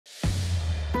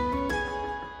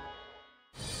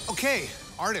Okay,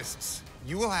 artists,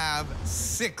 you will have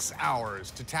 6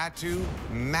 hours to tattoo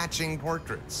matching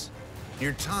portraits.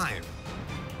 Your time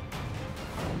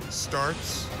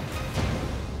starts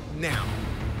now.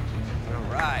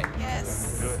 All right.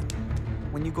 Yes. Do it.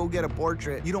 When you go get a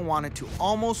portrait, you don't want it to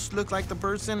almost look like the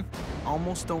person,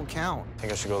 almost don't count. I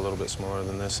think I should go a little bit smaller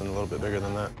than this and a little bit bigger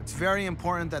than that. It's very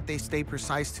important that they stay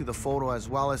precise to the photo as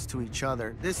well as to each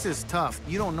other. This is tough.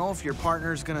 You don't know if your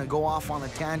partner's gonna go off on a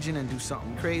tangent and do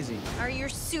something crazy. Are you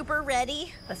super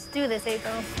ready? Let's do this,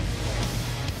 April.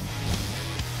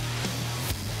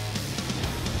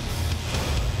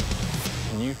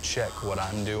 Can you check what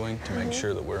I'm doing to make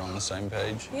sure that we're on the same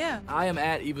page? Yeah. I am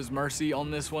at Eva's mercy on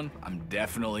this one. I'm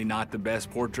definitely not the best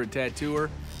portrait tattooer.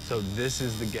 So this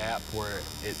is the gap where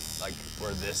it's like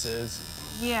where this is.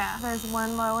 Yeah, there's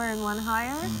one lower and one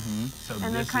higher. So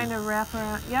And they this kind is of wrap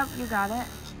around. Yep, you got it.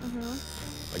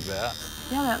 Like that.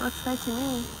 Yeah, that looks good to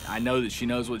me. I know that she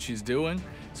knows what she's doing,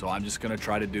 so I'm just gonna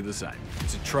try to do the same.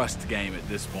 It's a trust game at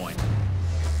this point.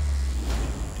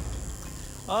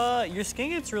 Your skin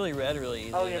gets really red really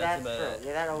easily. Oh, yeah, that's about true. it.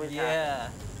 Yeah, that always Yeah.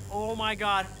 Oh my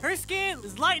God, her skin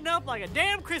is lighting up like a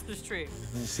damn Christmas tree.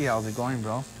 You see how's it going,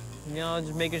 bro? You know,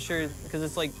 just making sure, because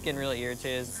it's like getting really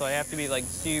irritated, so I have to be like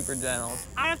super gentle.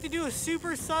 I have to do a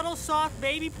super subtle, soft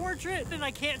baby portrait, and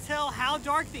I can't tell how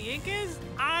dark the ink is.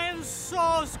 I am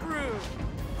so screwed.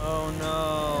 Oh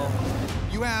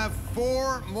no. You have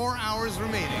 4 more hours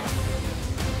remaining.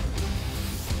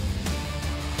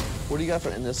 What do you got for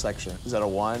in this section? Is that a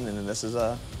 1 and then this is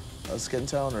a skin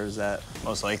tone, or is that?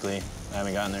 Most likely. I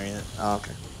haven't gotten there yet. Oh,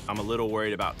 okay. I'm a little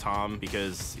worried about Tom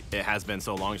because it has been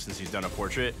so long since he's done a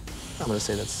portrait. I'm gonna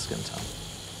say that's a skin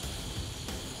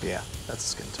tone. Yeah, that's a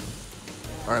skin tone.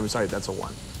 All right, I'm sorry, that's a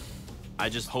 1. I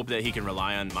just hope that he can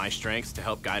rely on my strengths to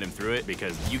help guide him through it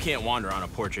because you can't wander on a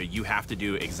portrait. You have to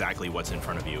do exactly what's in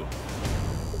front of you.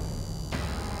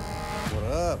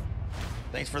 What up?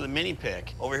 Thanks for the mini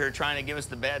pick. Over here trying to give us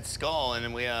the bad skull, and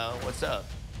then we, what's up?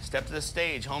 Step to the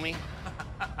stage, homie.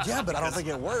 Yeah, but I don't think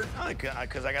it worked.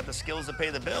 Because I got the skills to pay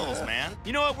the bills, man.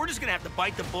 You know what? We're just gonna have to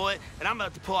bite the bullet, and I'm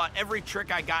about to pull out every trick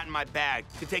I got in my bag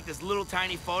to take this little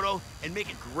tiny photo and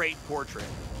make a great portrait.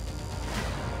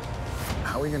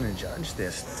 How are we gonna judge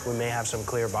this? We may have some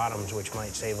clear bottoms, which might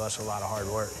save us a lot of hard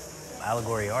work.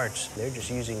 Allegory Arts, they're just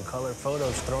using colored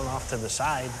photos thrown off to the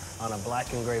side on a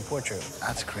black and gray portrait.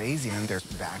 That's crazy, and they're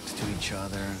backed to each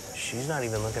other. She's not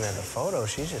even looking at the photo,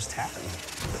 she's just tapping.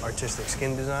 Artistic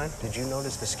skin design, did you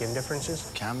notice the skin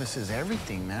differences? Canvas is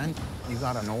everything, man. You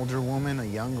got an older woman, a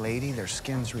young lady, their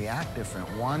skins react different.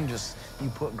 One, just you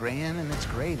put gray in and it's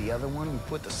gray. The other one, you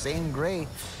put the same gray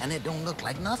and it don't look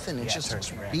like nothing. It's just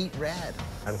turns red. beat red.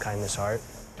 Unkindness Heart,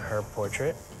 her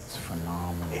portrait, It's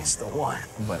phenomenal. it's the one.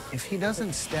 But if he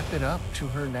doesn't step it up to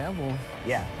her level,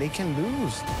 Yeah. they can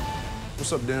lose.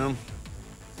 What's up, Doom?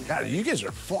 God, you guys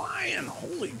are flying.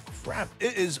 Holy crap.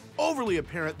 It is overly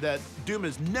apparent that Doom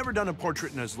has never done a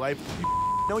portrait in his life. You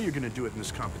know you're gonna do it in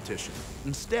this competition.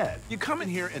 Instead, you come in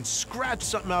here and scratch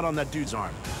something out on that dude's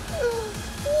arm.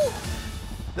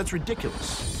 That's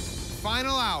ridiculous.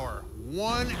 Final hour.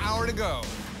 1 hour to go.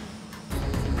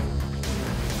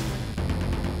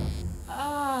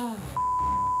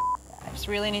 I just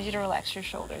really need you to relax your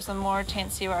shoulders. The more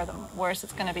tense you are, the worse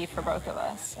it's gonna be for both of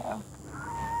us, so.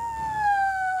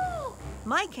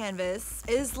 My canvas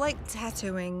is like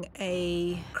tattooing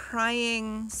a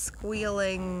crying,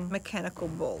 squealing mechanical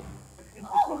bull.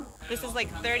 This is like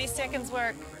 30 seconds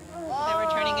work that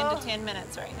we're turning into 10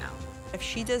 minutes right now. If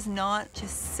she does not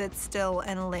just sit still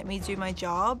and let me do my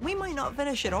job, we might not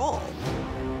finish at all.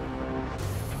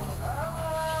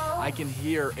 I can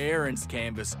hear Aaron's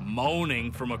canvas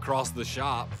moaning from across the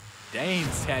shop.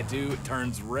 Dane's tattoo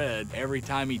turns red every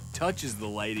time he touches the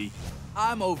lady.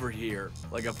 I'm over here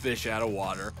like a fish out of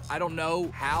water. I don't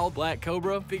know how Black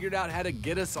Cobra figured out how to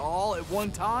get us all at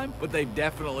one time, but they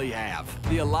definitely have.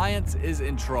 The Alliance is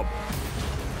in trouble.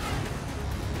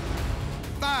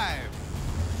 5,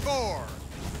 4,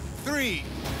 3,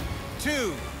 2,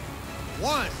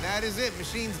 1. That is it.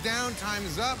 Machine's down. Time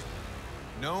is up.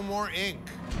 No more ink.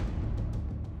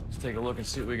 Let's take a look and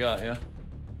see what we got, yeah?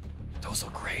 Those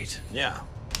look great. Yeah.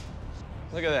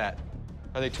 Look at that.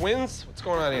 Are they twins? What's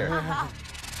going on here?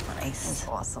 Nice. That's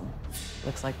awesome.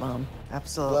 Looks like Mom.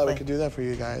 Absolutely. Glad we could do that for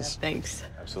you guys. Thanks.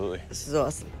 Absolutely. This is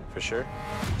awesome. For sure.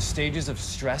 Stages of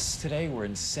stress today were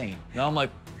insane. Now I'm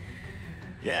like,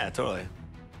 Yeah, totally.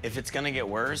 If it's gonna get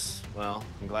worse, well,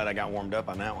 I'm glad I got warmed up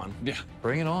on that one. yeah,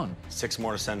 bring it on. 6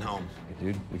 more to send home.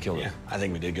 Dude, we killed it. Yeah, I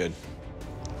think we did good.